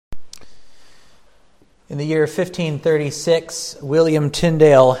In the year 1536, William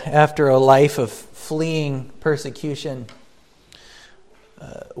Tyndale, after a life of fleeing persecution,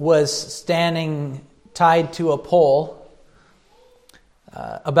 was standing tied to a pole,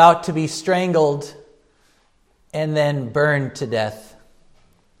 about to be strangled and then burned to death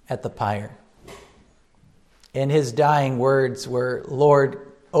at the pyre. And his dying words were, "Lord,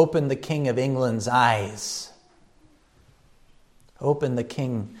 open the King of England's eyes. Open the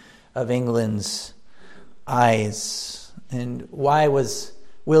King of England's eyes." And why was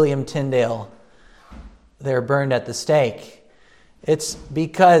William Tyndale there burned at the stake? It's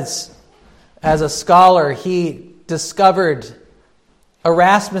because, as a scholar, he discovered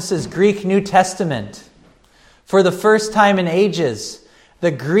Erasmus's Greek New Testament. For the first time in ages,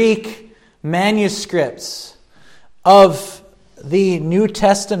 the Greek manuscripts of the New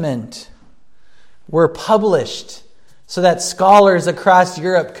Testament were published so that scholars across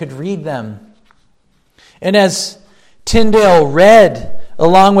Europe could read them. And as Tyndale read,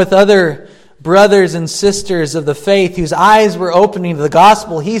 along with other brothers and sisters of the faith whose eyes were opening to the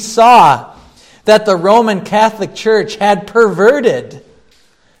gospel, he saw that the Roman Catholic Church had perverted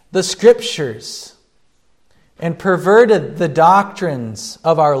the Scriptures and perverted the doctrines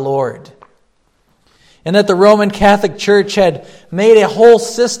of our Lord. And that the Roman Catholic Church had made a whole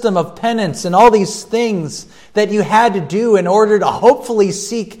system of penance and all these things that you had to do in order to hopefully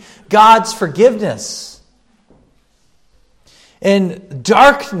seek God's forgiveness. And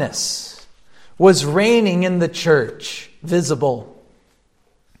darkness was reigning in the church, visible.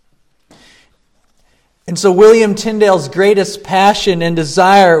 And so William Tyndale's greatest passion and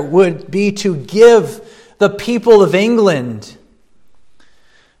desire would be to give the people of England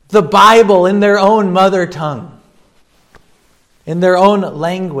the Bible in their own mother tongue, in their own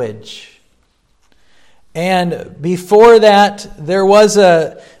language. And before that, there was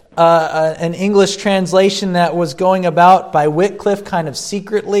an English translation that was going about by Wycliffe kind of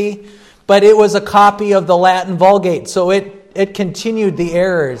secretly, but it was a copy of the Latin Vulgate, so it continued the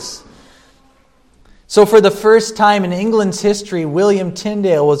errors. So for the first time in England's history, William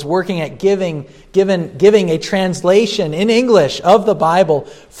Tyndale was working at giving a translation in English of the Bible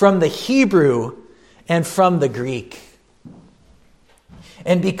from the Hebrew and from the Greek.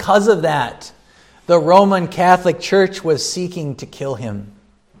 And because of that, the Roman Catholic Church was seeking to kill him.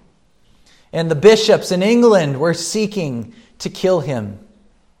 And the bishops in England were seeking to kill him.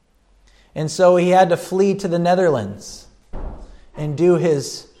 And so he had to flee to the Netherlands and do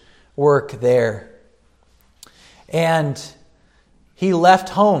his work there. And he left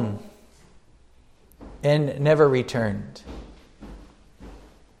home and never returned.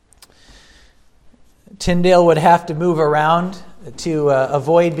 Tyndale would have to move around to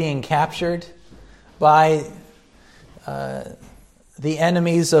avoid being captured by the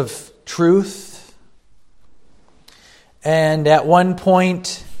enemies of truth. And at one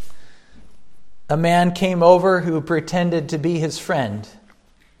point, a man came over who pretended to be his friend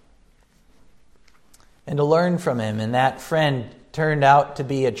and to learn from him. And that friend turned out to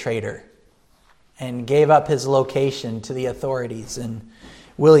be a traitor and gave up his location to the authorities. And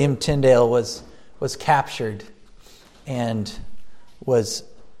William Tyndale was captured and was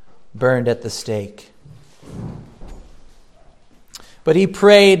burned at the stake. But he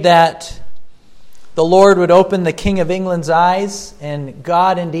prayed that the Lord would open the King of England's eyes, and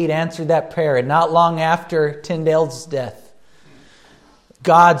God indeed answered that prayer. And not long after Tyndale's death,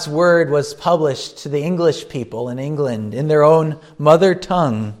 God's word was published to the English people in England in their own mother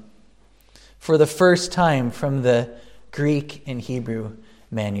tongue for the first time from the Greek and Hebrew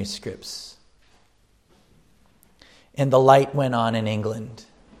manuscripts. And the light went on in England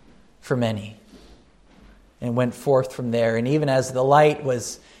for many and went forth from there. And even as the light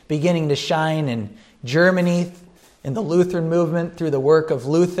was beginning to shine in Germany, in the Lutheran movement, through the work of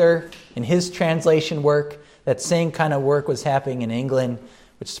Luther and his translation work, that same kind of work was happening in England,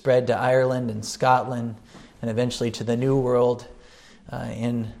 which spread to Ireland and Scotland, and eventually to the New World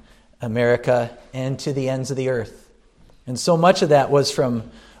in America and to the ends of the earth. And so much of that was from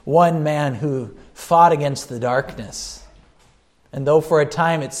one man who fought against the darkness. And though for a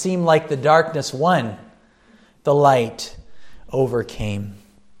time it seemed like the darkness won, the light overcame.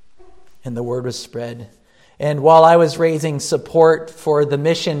 And the word was spread. And while I was raising support for the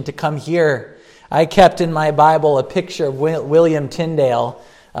mission to come here, I kept in my Bible a picture of William Tyndale.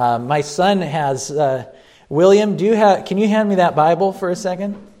 My son has... William, can you hand me that Bible for a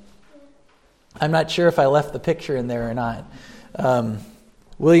second? I'm not sure if I left the picture in there or not. No,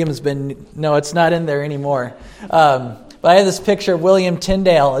 it's not in there anymore. But I have this picture of William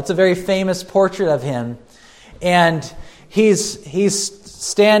Tyndale. It's a very famous portrait of him. And he's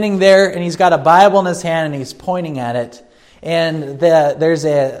standing there, and he's got a Bible in his hand, and he's pointing at it. And there's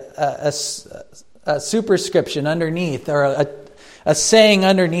a superscription underneath, or a saying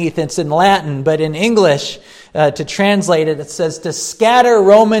underneath. It's in Latin, but in English, to translate it, it says, "To scatter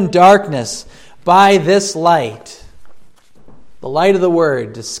Roman darkness by this light." The light of the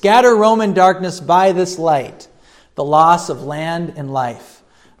Word. To scatter Roman darkness by this light. The loss of land and life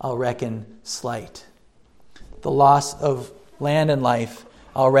I'll reckon slight. The loss of land and life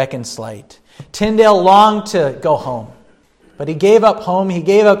I'll reckon slight. Tyndale longed to go home. But he gave up home, he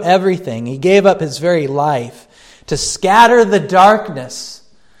gave up everything. He gave up his very life to scatter the darkness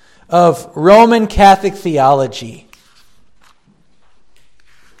of Roman Catholic theology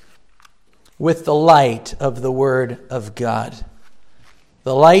with the light of the Word of God.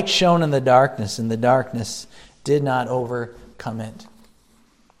 The light shone in the darkness, and the darkness did not overcome it.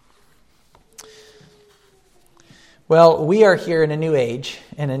 Well, we are here in a new age,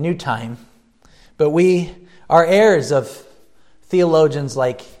 in a new time, but we are heirs of theologians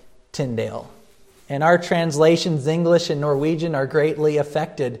like Tyndale. And our translations, English and Norwegian, are greatly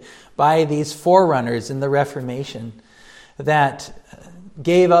affected by these forerunners in the Reformation that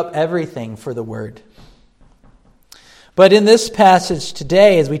gave up everything for the Word. But in this passage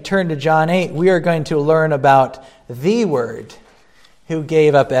today, as we turn to John 8, we are going to learn about the Word who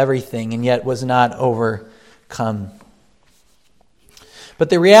gave up everything and yet was not overcome. But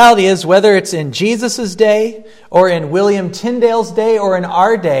the reality is, whether it's in Jesus' day or in William Tyndale's day or in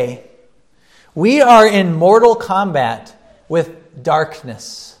our day, we are in mortal combat with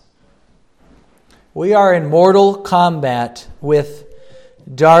darkness. We are in mortal combat with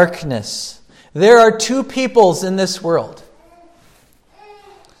darkness. There are two peoples in this world.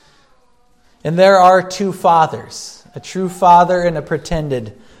 And there are two fathers, a true father and a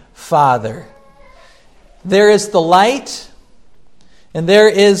pretended father. There is the light, and there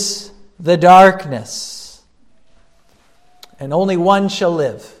is the darkness. And only one shall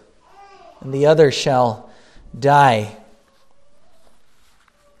live, and the other shall die.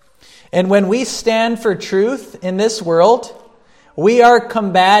 And when we stand for truth in this world, we are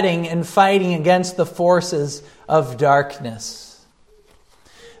combating and fighting against the forces of darkness.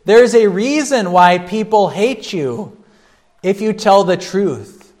 There's a reason why people hate you if you tell the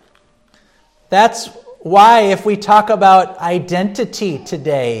truth. That's why if we talk about identity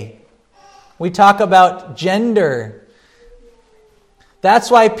today, we talk about gender.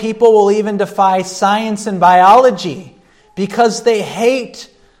 That's why people will even defy science and biology, because they hate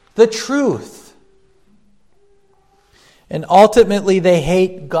the truth. And ultimately they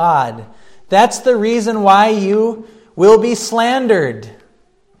hate God. That's the reason why you will be slandered.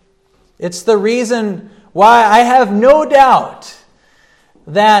 It's the reason why I have no doubt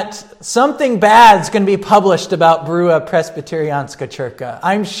that something bad is going to be published about Brua Presbyterianska Churka.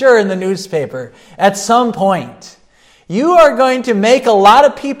 I'm sure in the newspaper at some point. You are going to make a lot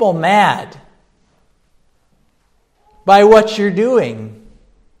of people mad by what you're doing.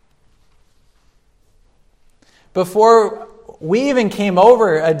 Before we even came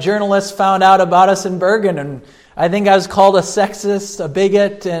over, a journalist found out about us in Bergen, and I think I was called a sexist, a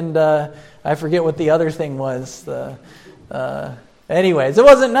bigot, and I forget what the other thing was. Anyways, it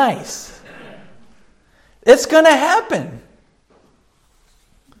wasn't nice. It's going to happen.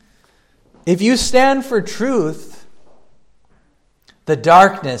 If you stand for truth, the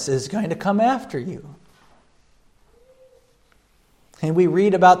darkness is going to come after you. And we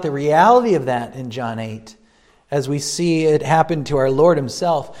read about the reality of that in John 8, as we see it happen to our Lord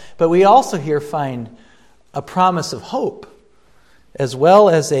himself. But we also here find a promise of hope, as well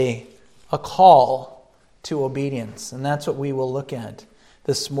as a call to obedience. And that's what we will look at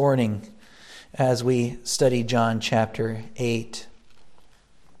this morning as we study John chapter 8.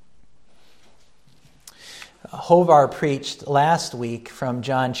 Hovar preached last week from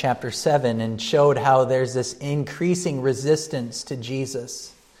John chapter 7 and showed how there's this increasing resistance to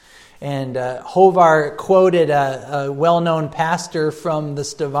Jesus. And Hovar quoted a well-known pastor from the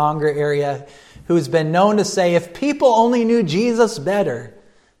Stavanger area who's been known to say, if people only knew Jesus better,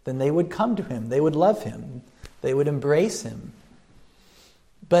 then they would come to him, they would love him, they would embrace him.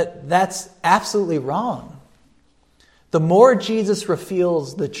 But that's absolutely wrong. The more Jesus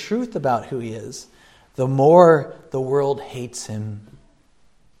reveals the truth about who he is, the more the world hates him.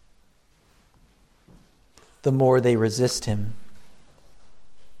 The more they resist him.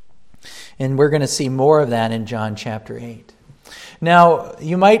 And we're going to see more of that in John chapter 8. Now,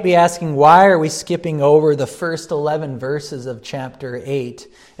 you might be asking, why are we skipping over the first 11 verses of chapter 8?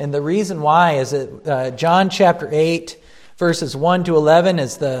 And the reason why is that John chapter 8, verses 1 to 11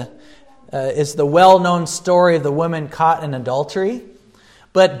 is the well-known story of the woman caught in adultery.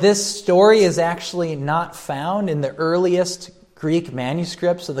 But this story is actually not found in the earliest Greek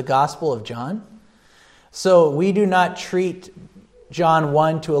manuscripts of the Gospel of John. So we do not treat John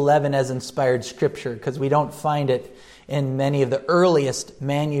 1 to 11 as inspired scripture because we don't find it in many of the earliest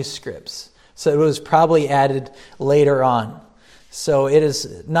manuscripts. So it was probably added later on. So it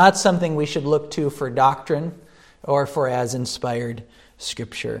is not something we should look to for doctrine or for as inspired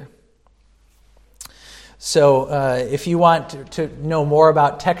scripture. So if you want to know more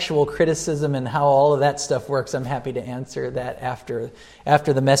about textual criticism and how all of that stuff works, I'm happy to answer that after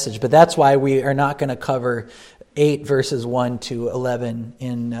the message. But that's why we are not going to cover 8 verses 1 to 11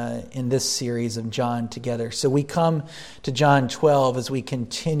 in this series of John together. So we come to John 12 as we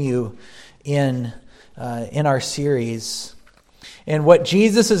continue in our series. And what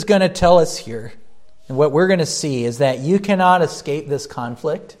Jesus is going to tell us here, and what we're going to see, is that you cannot escape this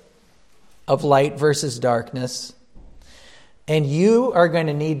conflict of light versus darkness. And you are going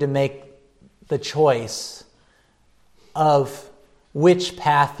to need to make the choice of which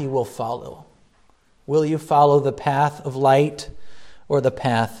path you will follow. Will you follow the path of light or the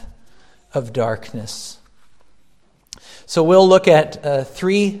path of darkness? So we'll look at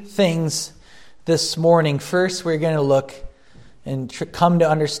 3 things this morning. First, we're going to look and come to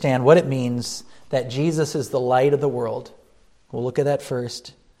understand what it means that Jesus is the light of the world. We'll look at that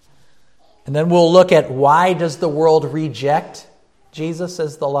first. And then we'll look at why does the world reject Jesus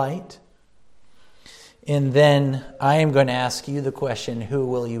as the light? And then I am going to ask you the question, who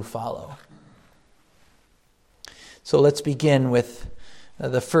will you follow? So let's begin with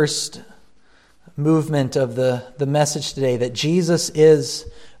the first movement of the message today, that Jesus is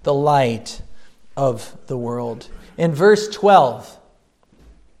the light of the world. In verse 12,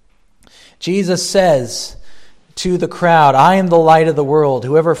 Jesus says to the crowd, "I am the light of the world.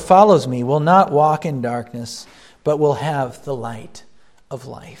 Whoever follows me will not walk in darkness, but will have the light of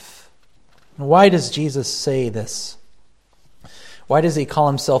life." And why does Jesus say this? Why does he call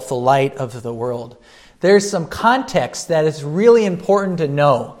himself the light of the world? There's some context that is really important to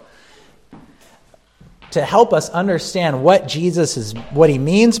know to help us understand what he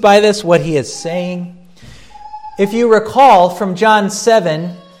means by this, what he is saying. If you recall from John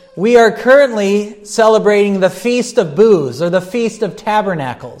 7, we are currently celebrating the Feast of Booths, or the Feast of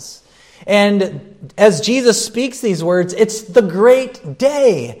Tabernacles. And as Jesus speaks these words, it's the great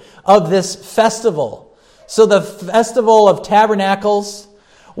day of this festival. So the Festival of Tabernacles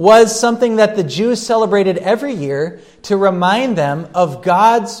was something that the Jews celebrated every year to remind them of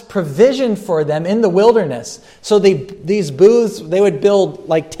God's provision for them in the wilderness. So these booths, they would build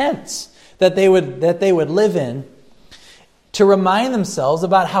like tents that they would live in to remind themselves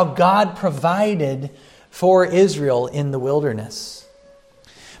about how God provided for Israel in the wilderness.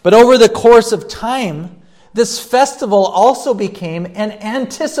 But over the course of time, this festival also became an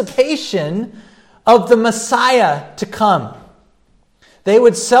anticipation of the Messiah to come. They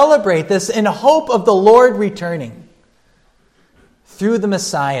would celebrate this in hope of the Lord returning through the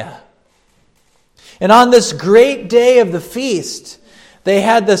Messiah. And on this great day of the feast, they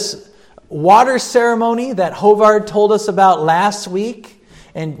had this water ceremony that Hovard told us about last week,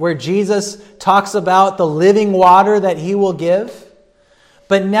 and where Jesus talks about the living water that he will give.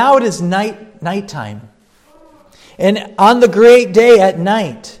 But now it is nighttime. And on the great day at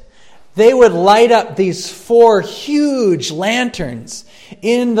night, they would light up these 4 huge lanterns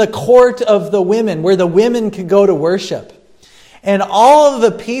in the court of the women, where the women could go to worship. And all of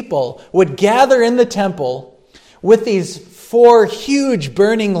the people would gather in the temple with these 4 huge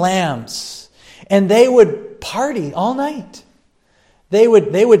burning lamps, and they would party all night. They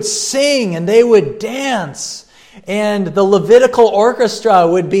would sing and they would dance, and the Levitical orchestra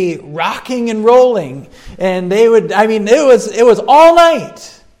would be rocking and rolling, and it was all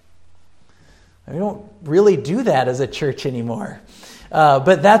night. We don't really do that as a church anymore.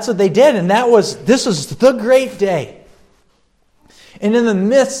 But that's what they did, and this was the great day. And in the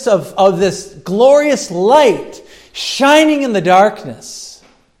midst of this glorious light shining in the darkness,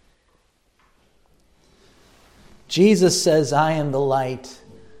 Jesus says, "I am the light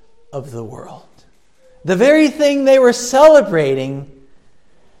of the world." The very thing they were celebrating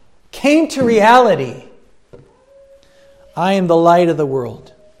came to reality. I am the light of the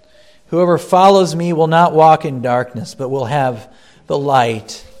world. Whoever follows me will not walk in darkness, but will have the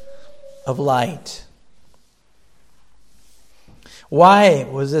light of light. Why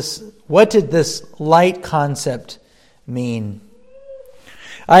was this? What did this light concept mean?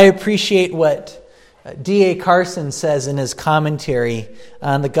 I appreciate what D.A. Carson says in his commentary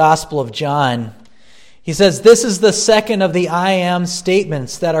on the Gospel of John. He says, "This is the second of the I am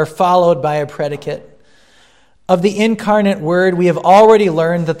statements that are followed by a predicate. of the incarnate Word, we have already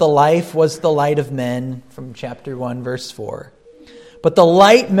learned that the life was the light of men from chapter 1, verse 4. But the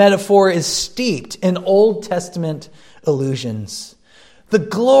light metaphor is steeped in Old Testament allusions. The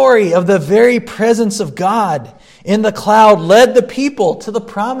glory of the very presence of God in the cloud led the people to the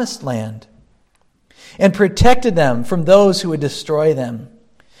promised land and protected them from those who would destroy them.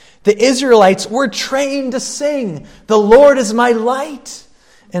 The Israelites were trained to sing, "The Lord is my light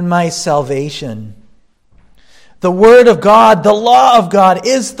and my salvation." The Word of God, the law of God,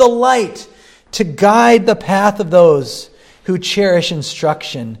 is the light to guide the path of those who cherish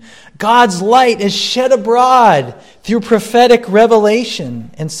instruction. God's light is shed abroad through prophetic revelation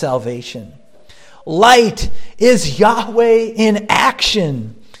and salvation. Light is Yahweh in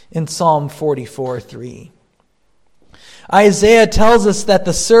action in Psalm 44:3. Isaiah tells us that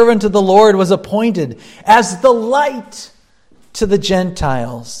the servant of the Lord was appointed as the light to the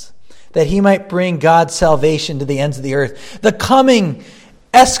Gentiles, that he might bring God's salvation to the ends of the earth. The coming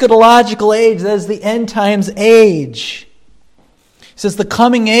eschatological age, that is the end times age. He says the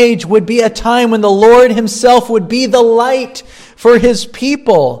coming age would be a time when the Lord himself would be the light for his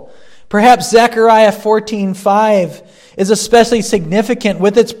people. Perhaps Zechariah 14:5 is especially significant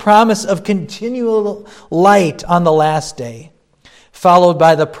with its promise of continual light on the last day, followed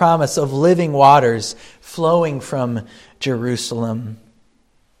by the promise of living waters flowing from Jerusalem.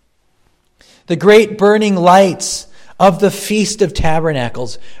 The great burning lights of the Feast of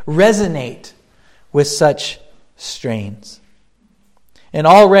Tabernacles resonate with such strains. And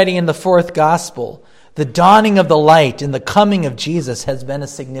already in the fourth gospel, the dawning of the light and the coming of Jesus has been a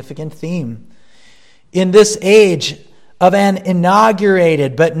significant theme. In this age of an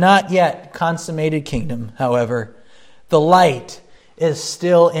inaugurated but not yet consummated kingdom, however, the light is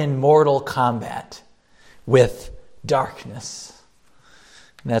still in mortal combat with darkness.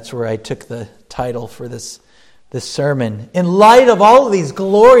 And that's where I took the title for this sermon. In light of all of these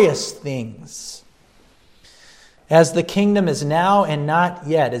glorious things, as the kingdom is now and not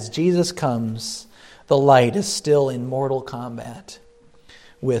yet, as Jesus comes, the light is still in mortal combat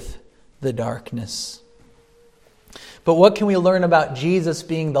with the darkness. But what can we learn about Jesus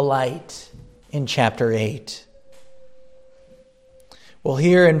being the light in chapter 8? Well,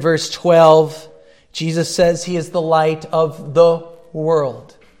 here in verse 12, Jesus says he is the light of the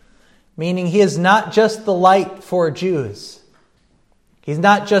world, meaning he is not just the light for Jews. He's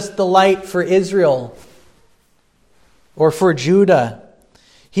not just the light for Israel or for Judah.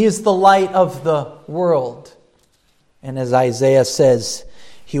 He is the light of the world. And as Isaiah says,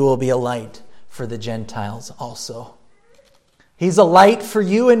 he will be a light for the Gentiles also. He's a light for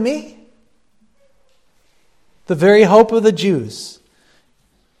you and me. The very hope of the Jews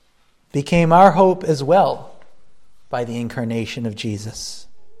became our hope as well by the incarnation of Jesus,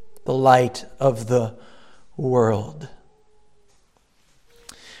 the light of the world.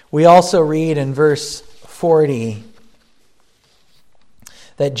 We also read in verse 40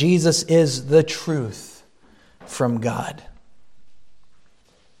 that Jesus is the truth from God.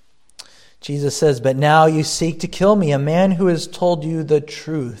 Jesus says, "But now you seek to kill me, a man who has told you the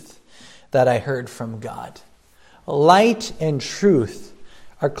truth that I heard from God." Light and truth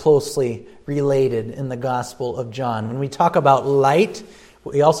are closely related in the Gospel of John. When we talk about light,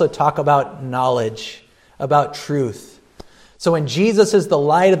 we also talk about knowledge, about truth. So when Jesus is the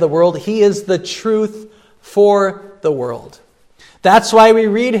light of the world, he is the truth for the world. That's why we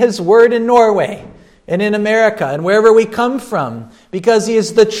read his word in Norway and in America and wherever we come from, because he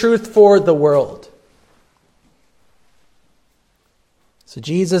is the truth for the world. So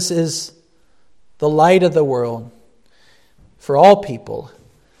Jesus is the light of the world for all people.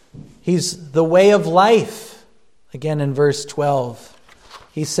 He's the way of life. Again in verse 12,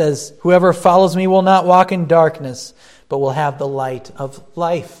 he says, "Whoever follows me will not walk in darkness, but will have the light of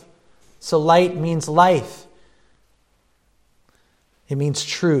life." So light means life. It means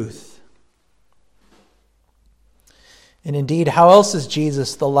truth. And indeed, how else is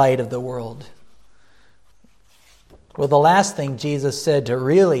Jesus the light of the world? Well, the last thing Jesus said to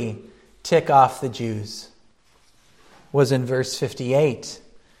really tick off the Jews was in verse 58,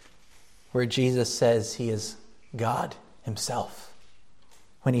 where Jesus says he is God himself.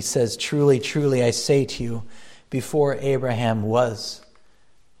 When he says, "Truly, truly, I say to you, before Abraham was,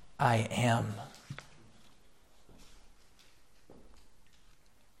 I am."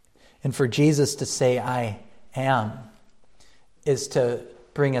 And for Jesus to say, "I am," is to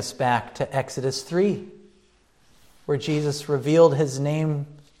bring us back to Exodus 3, where Jesus revealed his name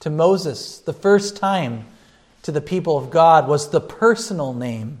to Moses. The first time to the people of God was the personal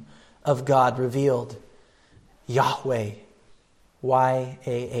name of God revealed. Yahweh,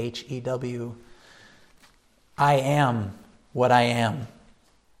 Yahweh. I am what I am.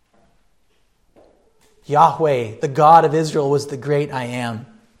 Yahweh, the God of Israel, was the great I am.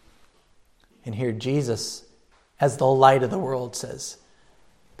 And here Jesus, as the light of the world, says,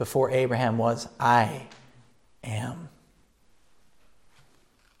 before Abraham was, I am.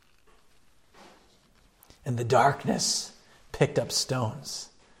 And the darkness picked up stones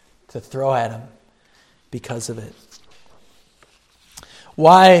to throw at him because of it.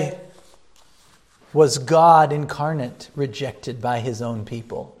 Why was God incarnate rejected by his own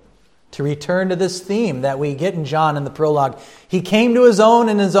people? To return to this theme that we get in John in the prologue, he came to his own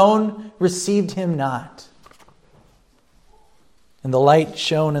and his own received him not. And the light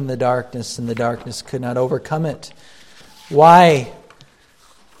shone in the darkness, and the darkness could not overcome it. Why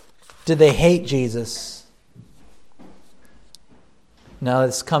did they hate Jesus? Now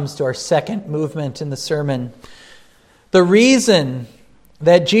this comes to our second movement in the sermon. The reason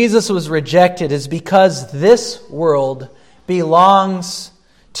that Jesus was rejected is because this world belongs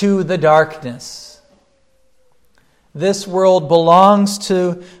to the darkness. This world belongs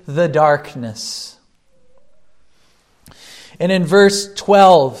to the darkness. And in verse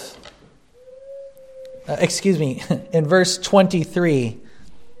 23,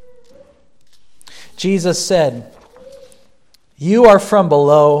 Jesus said, "You are from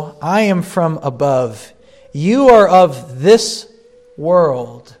below, I am from above. You are of this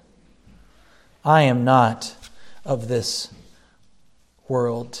world. I am not of this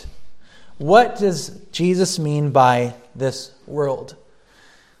world." What does Jesus mean by this world?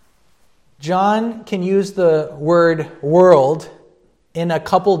 John can use the word world in a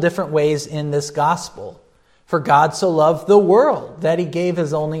couple different ways in this gospel. For God so loved the world that he gave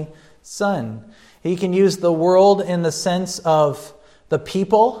his only Son. He can use the world in the sense of the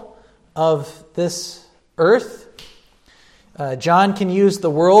people of this earth. John can use the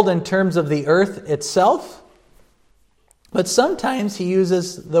world in terms of the earth itself. But sometimes he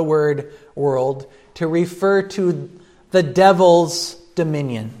uses the word world to refer to the devil's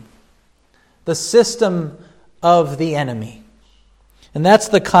dominion, the system of the enemy. And that's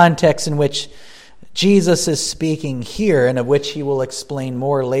the context in which Jesus is speaking here, and of which he will explain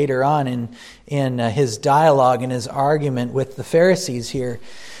more later on in his dialogue and his argument with the Pharisees here.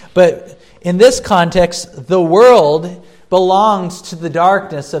 But in this context, the world belongs to the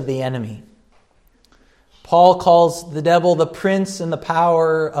darkness of the enemy. Paul calls the devil the prince and the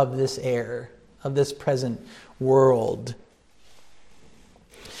power of this air, of this present world.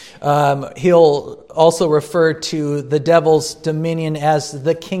 He'll also refer to the devil's dominion as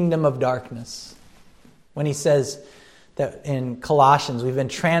the kingdom of darkness. When he says that in Colossians, we've been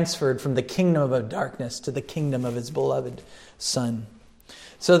transferred from the kingdom of darkness to the kingdom of his beloved Son.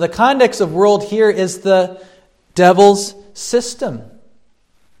 So the context of world here is the devil's system.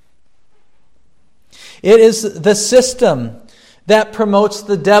 It is the system that promotes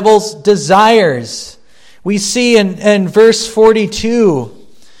the devil's desires. We see in verse 42,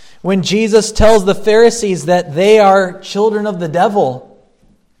 when Jesus tells the Pharisees that they are children of the devil,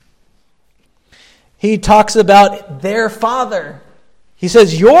 he talks about their father. He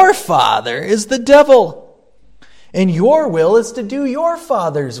says, "Your father is the devil, and your will is to do your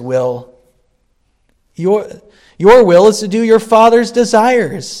father's will. Your will is to do your father's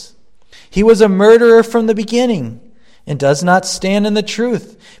desires. He was a murderer from the beginning and does not stand in the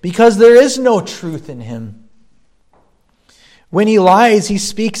truth, because there is no truth in him. When he lies, he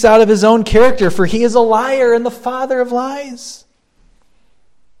speaks out of his own character, for he is a liar and the father of lies."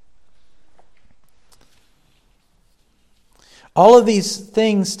 All of these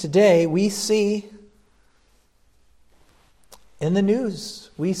things today we see in the news.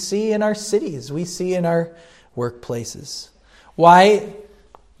 We see in our cities. We see in our workplaces. Why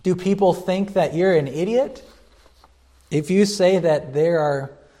do people think that you're an idiot? If you say that there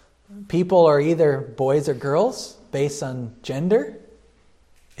are people are either boys or girls based on gender,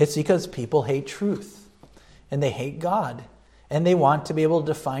 it's because people hate truth and they hate God and they want to be able to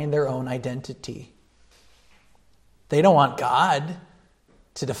define their own identity. They don't want God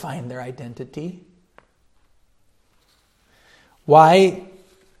to define their identity. Why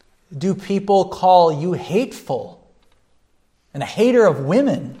do people call you hateful and a hater of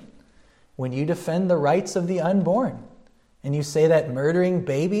women when you defend the rights of the unborn and you say that murdering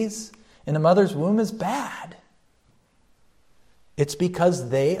babies in a mother's womb is bad? It's because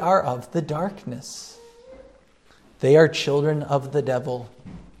they are of the darkness. They are children of the devil.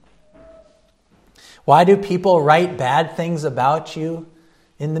 Why do people write bad things about you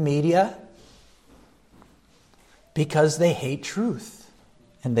in the media? Because they hate truth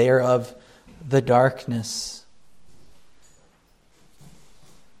and they are of the darkness.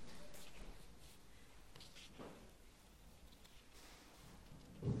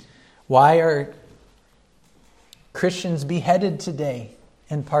 Why are Christians beheaded today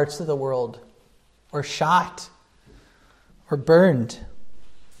in parts of the world, or shot, or burned?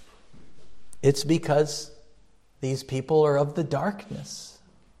 It's because these people are of the darkness,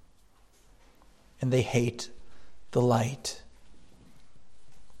 and they hate the light.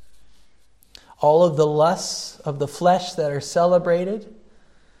 All of the lusts of the flesh that are celebrated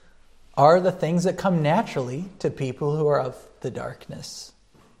are the things that come naturally to people who are of the darkness.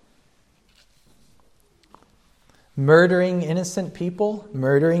 Murdering innocent people,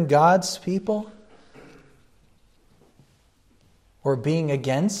 murdering God's people, or being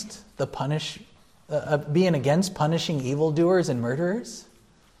against punishing evildoers and murderers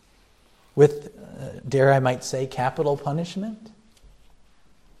with, dare I might say, capital punishment,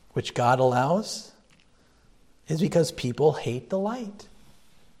 which God allows, is because people hate the light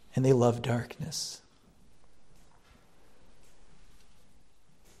and they love darkness.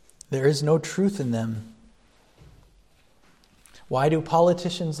 There is no truth in them. Why do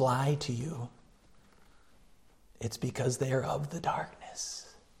politicians lie to you? It's because they are of the darkness.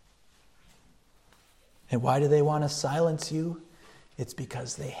 And why do they want to silence you? It's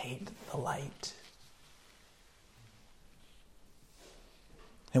because they hate the light.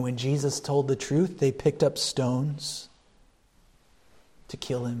 And when Jesus told the truth, they picked up stones to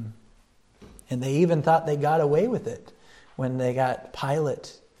kill him. And they even thought they got away with it when they got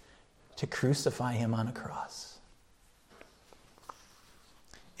Pilate to crucify him on a cross.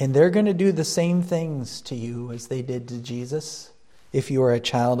 And they're going to do the same things to you as they did to Jesus if you are a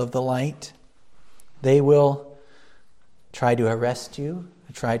child of the light. They will try to arrest you,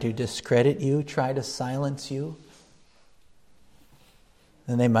 try to discredit you, try to silence you.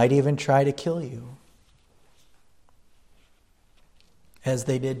 And they might even try to kill you, as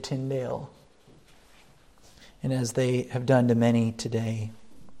they did Tyndale, and as they have done to many today,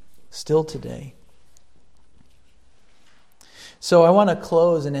 still today. So I want to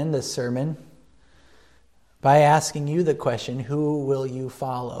close and end this sermon by asking you the question, who will you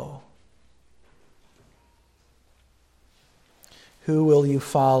follow? Who will you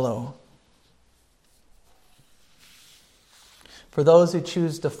follow? For those who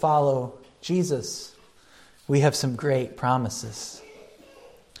choose to follow Jesus, we have some great promises.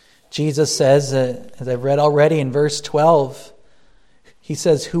 Jesus says, as I've read already in verse 12, he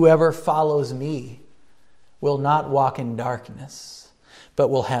says, "Whoever follows me will not walk in darkness, but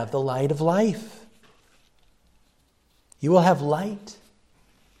will have the light of life." You will have light.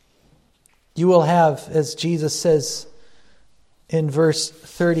 You will have, as Jesus says in verse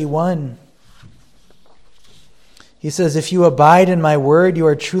 31, he says, "If you abide in my word, you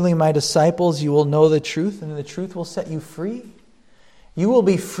are truly my disciples. You will know the truth, and the truth will set you free." You will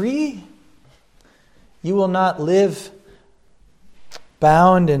be free. You will not live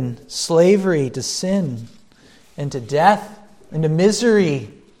bound in slavery to sin and to death and to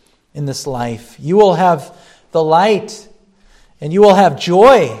misery in this life. You will have the light, and you will have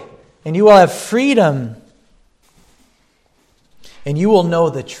joy, and you will have freedom, and you will know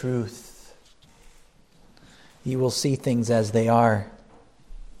the truth. You will see things as they are.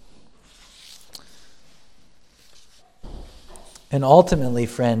 And ultimately,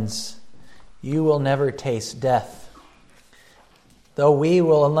 friends, you will never taste death. Though we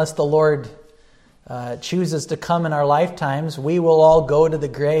will, unless the Lord chooses to come in our lifetimes, we will all go to the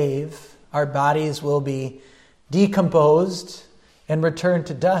grave. Our bodies will be decomposed and return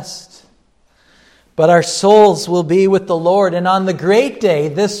to dust. But our souls will be with the Lord, and on the great day,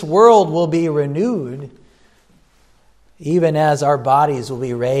 this world will be renewed, even as our bodies will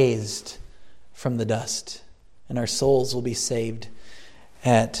be raised from the dust, and our souls will be saved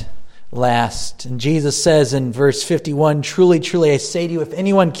at last. And Jesus says in verse 51, "Truly, truly, I say to you, if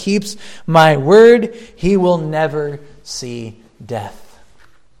anyone keeps my word, he will never see death."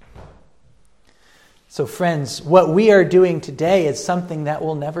 So friends, what we are doing today is something that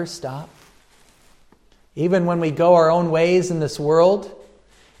will never stop. Even when we go our own ways in this world,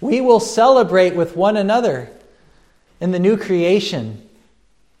 we will celebrate with one another in the new creation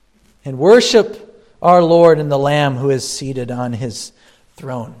and worship our Lord and the Lamb who is seated on his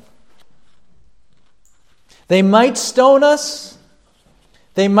throne. They might stone us,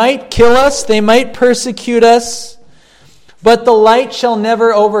 they might kill us, they might persecute us, but the light shall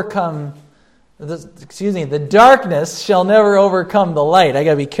never overcome, the darkness shall never overcome the light. I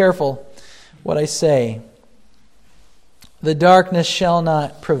got to be careful what I say. The darkness shall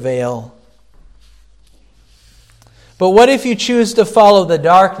not prevail. But what if you choose to follow the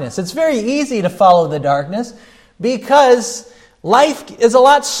darkness? It's very easy to follow the darkness because life is a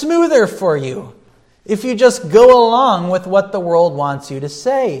lot smoother for you if you just go along with what the world wants you to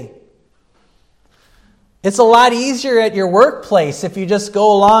say. It's a lot easier at your workplace if you just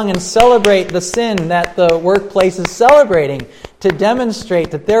go along and celebrate the sin that the workplace is celebrating to demonstrate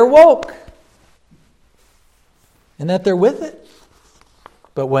that they're woke and that they're with it.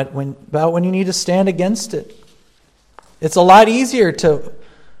 But when you need to stand against it, it's a lot easier to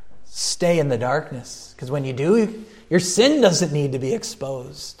stay in the darkness. Because when you do, your sin doesn't need to be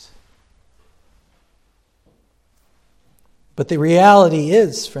exposed. But the reality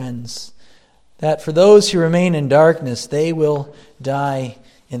is, friends, that for those who remain in darkness, they will die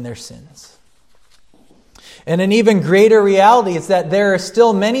in their sins. And an even greater reality is that there are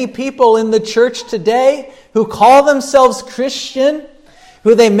still many people in the church today who call themselves Christian,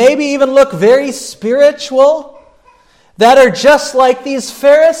 who they maybe even look very spiritual, that are just like these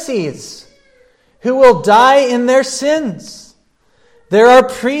Pharisees, who will die in their sins. There are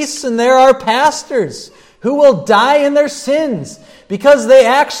priests and there are pastors who will die in their sins because they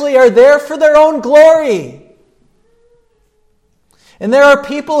actually are there for their own glory. And there are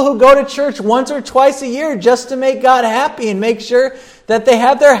people who go to church once or twice a year just to make God happy and make sure that they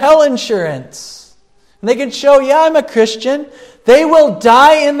have their hell insurance. And they can show, yeah, I'm a Christian. They will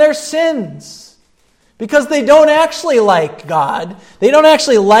die in their sins because they don't actually like God. They don't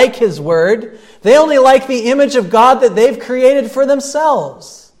actually like His Word. They only like the image of God that they've created for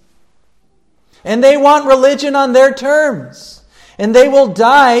themselves. And they want religion on their terms. And they will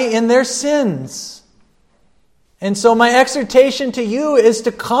die in their sins. And so my exhortation to you is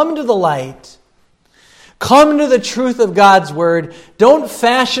to come to the light. Come to the truth of God's Word. Don't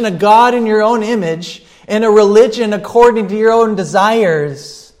fashion a God in your own image and a religion according to your own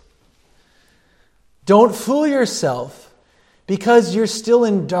desires. Don't fool yourself, because you're still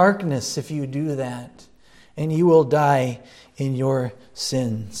in darkness if you do that. And you will die in your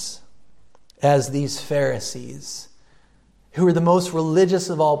sins. As these Pharisees, who were the most religious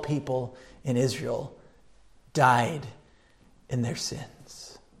of all people in Israel, died in their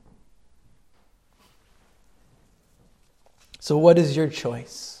sins. So what is your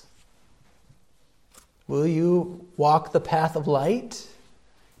choice? Will you walk the path of light?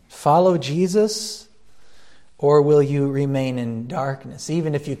 Follow Jesus? Or will you remain in darkness,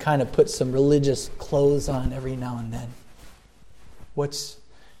 even if you kind of put some religious clothes on every now and then? What's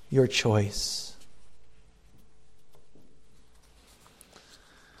your choice?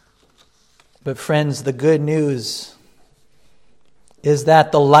 But friends, the good news is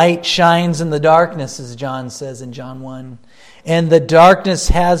that the light shines in the darkness, as John says in John 1, and the darkness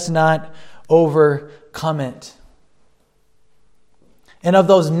has not overcome it. And of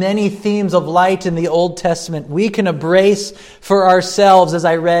those many themes of light in the Old Testament, we can embrace for ourselves, as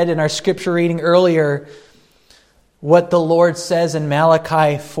I read in our scripture reading earlier, what the Lord says in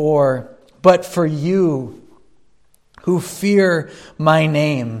Malachi 4, "But for you who fear my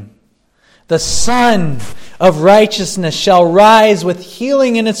name, the Sun of righteousness shall rise with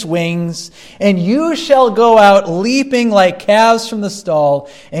healing in its wings, and you shall go out leaping like calves from the stall,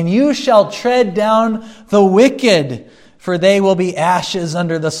 and you shall tread down the wicked, for they will be ashes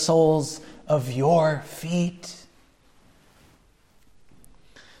under the soles of your feet."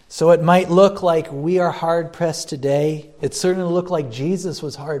 So it might look like we are hard-pressed today. It certainly looked like Jesus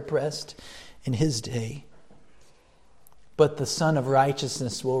was hard-pressed in His day. But the Son of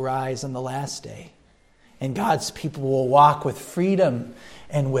Righteousness will rise on the last day. And God's people will walk with freedom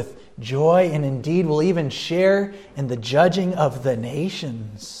and with joy, and indeed will even share in the judging of the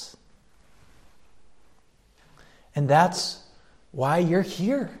nations. And that's why you're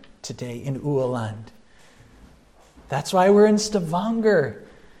here today in Ualand. That's why we're in Stavanger,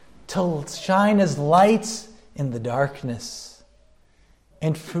 to shine as lights in the darkness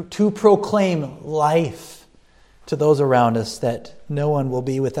and to proclaim life to those around us, that no one will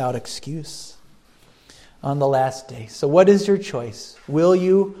be without excuse on the last day. So what is your choice? Will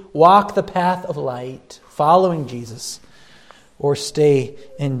you walk the path of light, following Jesus, or stay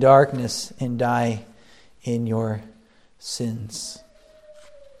in darkness and die in your sins?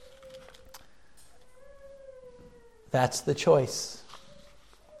 That's the choice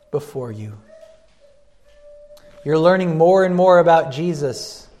before you. You're learning more and more about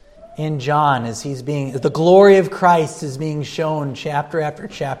Jesus in John as the glory of Christ is being shown chapter after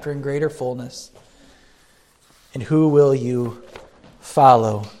chapter in greater fullness. And who will you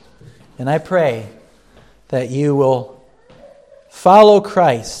follow? And I pray that you will follow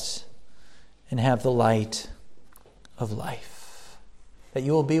Christ and have the light of life. That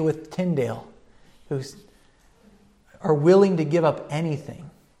you will be with Tyndale, who are willing to give up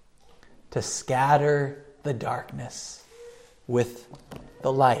anything to scatter the darkness with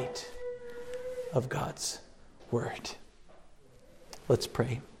the light of God's Word. Let's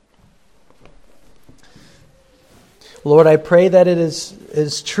pray. Lord, I pray that it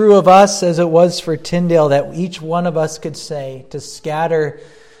is true of us as it was for Tyndale, that each one of us could say, to scatter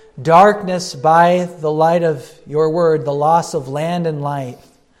darkness by the light of your word, the loss of land and life,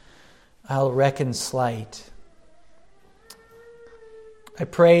 I'll reckon slight. I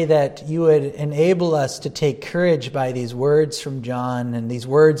pray that you would enable us to take courage by these words from John and these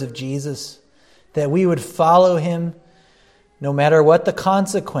words of Jesus, that we would follow him no matter what the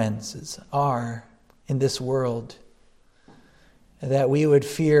consequences are in this world, that we would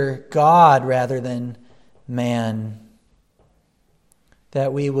fear God rather than man,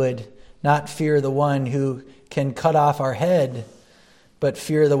 that we would not fear the one who can cut off our head, but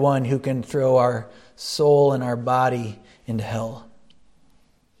fear the one who can throw our soul and our body into hell.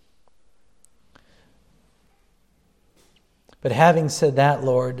 But having said that,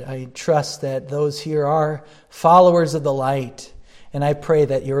 Lord, I trust that those here are followers of the light, and I pray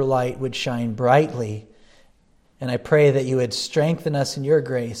that your light would shine brightly, and I pray that you would strengthen us in your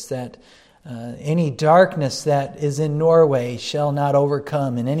grace, that any darkness that is in Norway shall not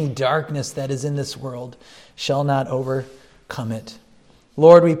overcome, and any darkness that is in this world shall not overcome it.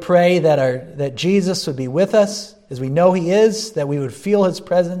 Lord, we pray that Jesus would be with us as we know he is, that we would feel his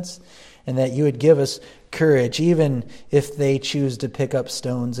presence, and that you would give us courage, even if they choose to pick up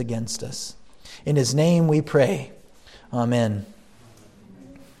stones against us. In his name we pray. Amen.